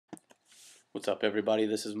What's up, everybody?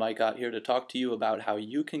 This is Mike out here to talk to you about how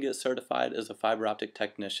you can get certified as a fiber optic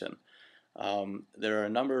technician. There are a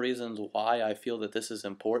number of reasons why I feel that this is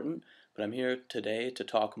important, but I'm here today to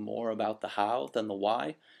talk more about the how than the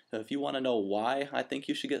why. Now, if you want to know why I think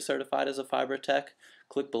you should get certified as a fiber tech,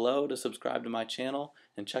 click below to subscribe to my channel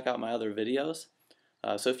and check out my other videos.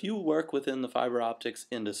 So if you work within the fiber optics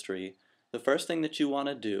industry, the first thing that you want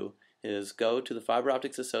to do is go to the Fiber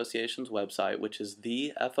Optics Association's website, which is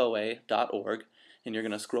thefoa.org, and you're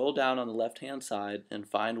going to scroll down on the left-hand side and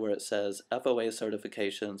find where it says FOA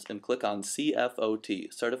Certifications and click on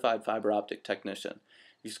CFOT, Certified Fiber Optic Technician.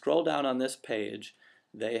 If you scroll down on this page,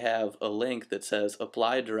 they have a link that says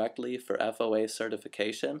Apply Directly for FOA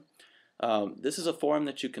Certification. This is a form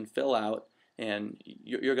that you can fill out, and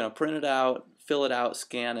you're going to print it out, fill it out,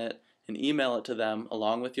 scan it, and email it to them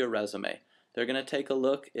along with your resume. They're going to take a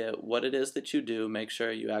look at what it is that you do, make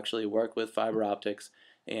sure you actually work with fiber optics,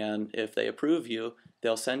 and if they approve you,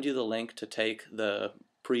 they'll send you the link to take the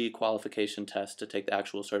pre-qualification test, to take the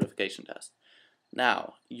actual certification test.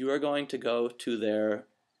 Now, you are going to go to their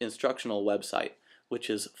instructional website, which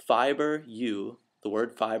is fiberu, the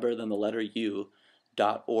word fiber, then the letter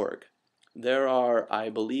u.org. There are, I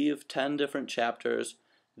believe, 10 different chapters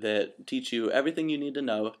that teach you everything you need to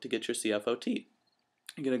know to get your CFOT.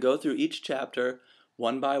 You're going to go through each chapter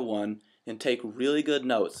one by one and take really good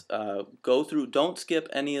notes. Don't skip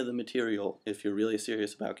any of the material if you're really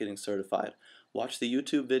serious about getting certified. Watch the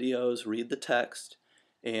YouTube videos, read the text,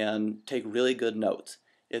 and take really good notes.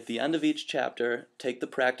 At the end of each chapter, take the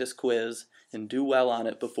practice quiz and do well on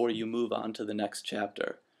it before you move on to the next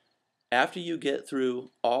chapter. After you get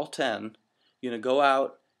through all 10, you're going to go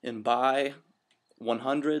out and buy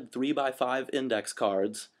 100 3x5 index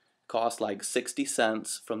cards, cost like 60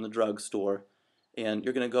 cents from the drugstore, and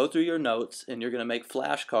you're going to go through your notes and you're going to make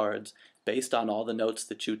flashcards based on all the notes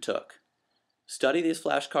that you took. Study these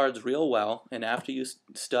flashcards real well, and after you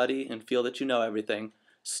study and feel that you know everything,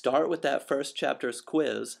 start with that first chapter's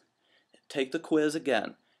quiz. Take the quiz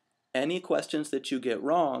again. Any questions that you get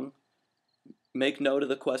wrong, make note of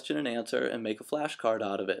the question and answer and make a flashcard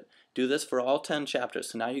out of it. Do this for all 10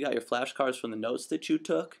 chapters. So now you got your flashcards from the notes that you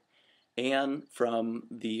took and from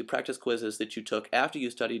the practice quizzes that you took after you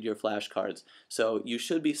studied your flashcards. So you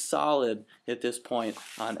should be solid at this point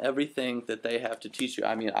on everything that they have to teach you.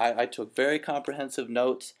 I mean, I took very comprehensive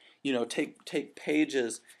notes. You know, take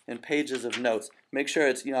pages and pages of notes. Make sure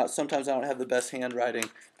it's, sometimes I don't have the best handwriting,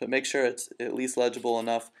 but make sure it's at least legible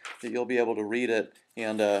enough that you'll be able to read it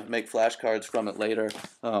and make flashcards from it later.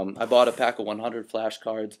 I bought a pack of 100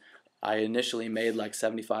 flashcards. I initially made like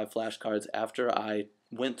 75 flashcards after I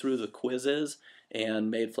went through the quizzes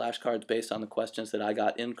and made flashcards based on the questions that I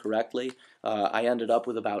got incorrectly. I ended up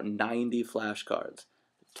with about 90 flashcards.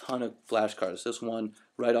 A ton of flashcards. This one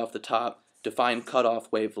right off the top: define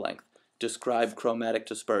cutoff wavelength, describe chromatic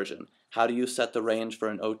dispersion, how do you set the range for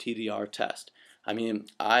an OTDR test. I mean,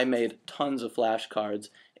 I made tons of flashcards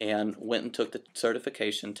and went and took the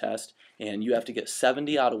certification test, and you have to get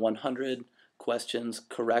 70 out of 100 questions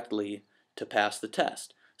correctly to pass the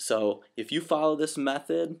test. So if you follow this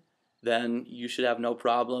method, then you should have no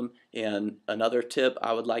problem. And another tip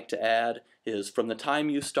I would like to add is from the time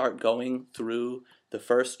you start going through the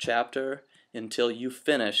first chapter until you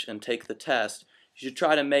finish and take the test, you should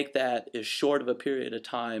try to make that as short of a period of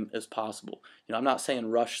time as possible. I'm not saying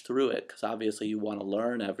rush through it, because obviously you want to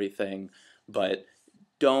learn everything, but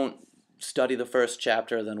don't study the first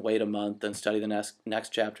chapter, then wait a month, then study the next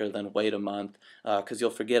chapter, then wait a month, because you'll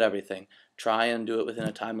forget everything. Try and do it within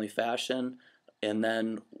a timely fashion, and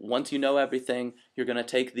then once you know everything, you're going to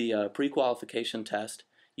take the pre-qualification test.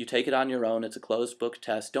 You take it on your own. It's a closed book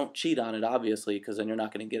test. Don't cheat on it, obviously, because then you're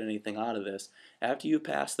not going to get anything out of this. After you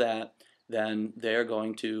pass that, then they're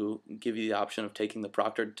going to give you the option of taking the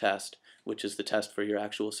proctored test, which is the test for your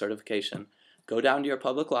actual certification. Go down to your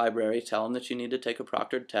public library, tell them that you need to take a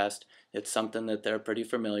proctored test. It's something that they're pretty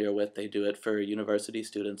familiar with. They do it for university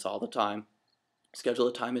students all the time. Schedule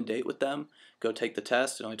a time and date with them. Go take the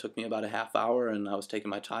test. It only took me about a half hour, and I was taking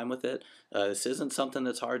my time with it. This isn't something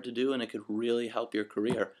that's hard to do, and it could really help your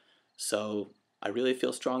career. So I really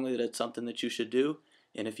feel strongly that it's something that you should do.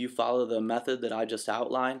 And if you follow the method that I just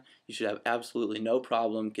outlined, you should have absolutely no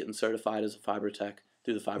problem getting certified as a fiber tech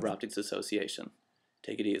through the Fiber Optics Association.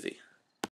 Take it easy.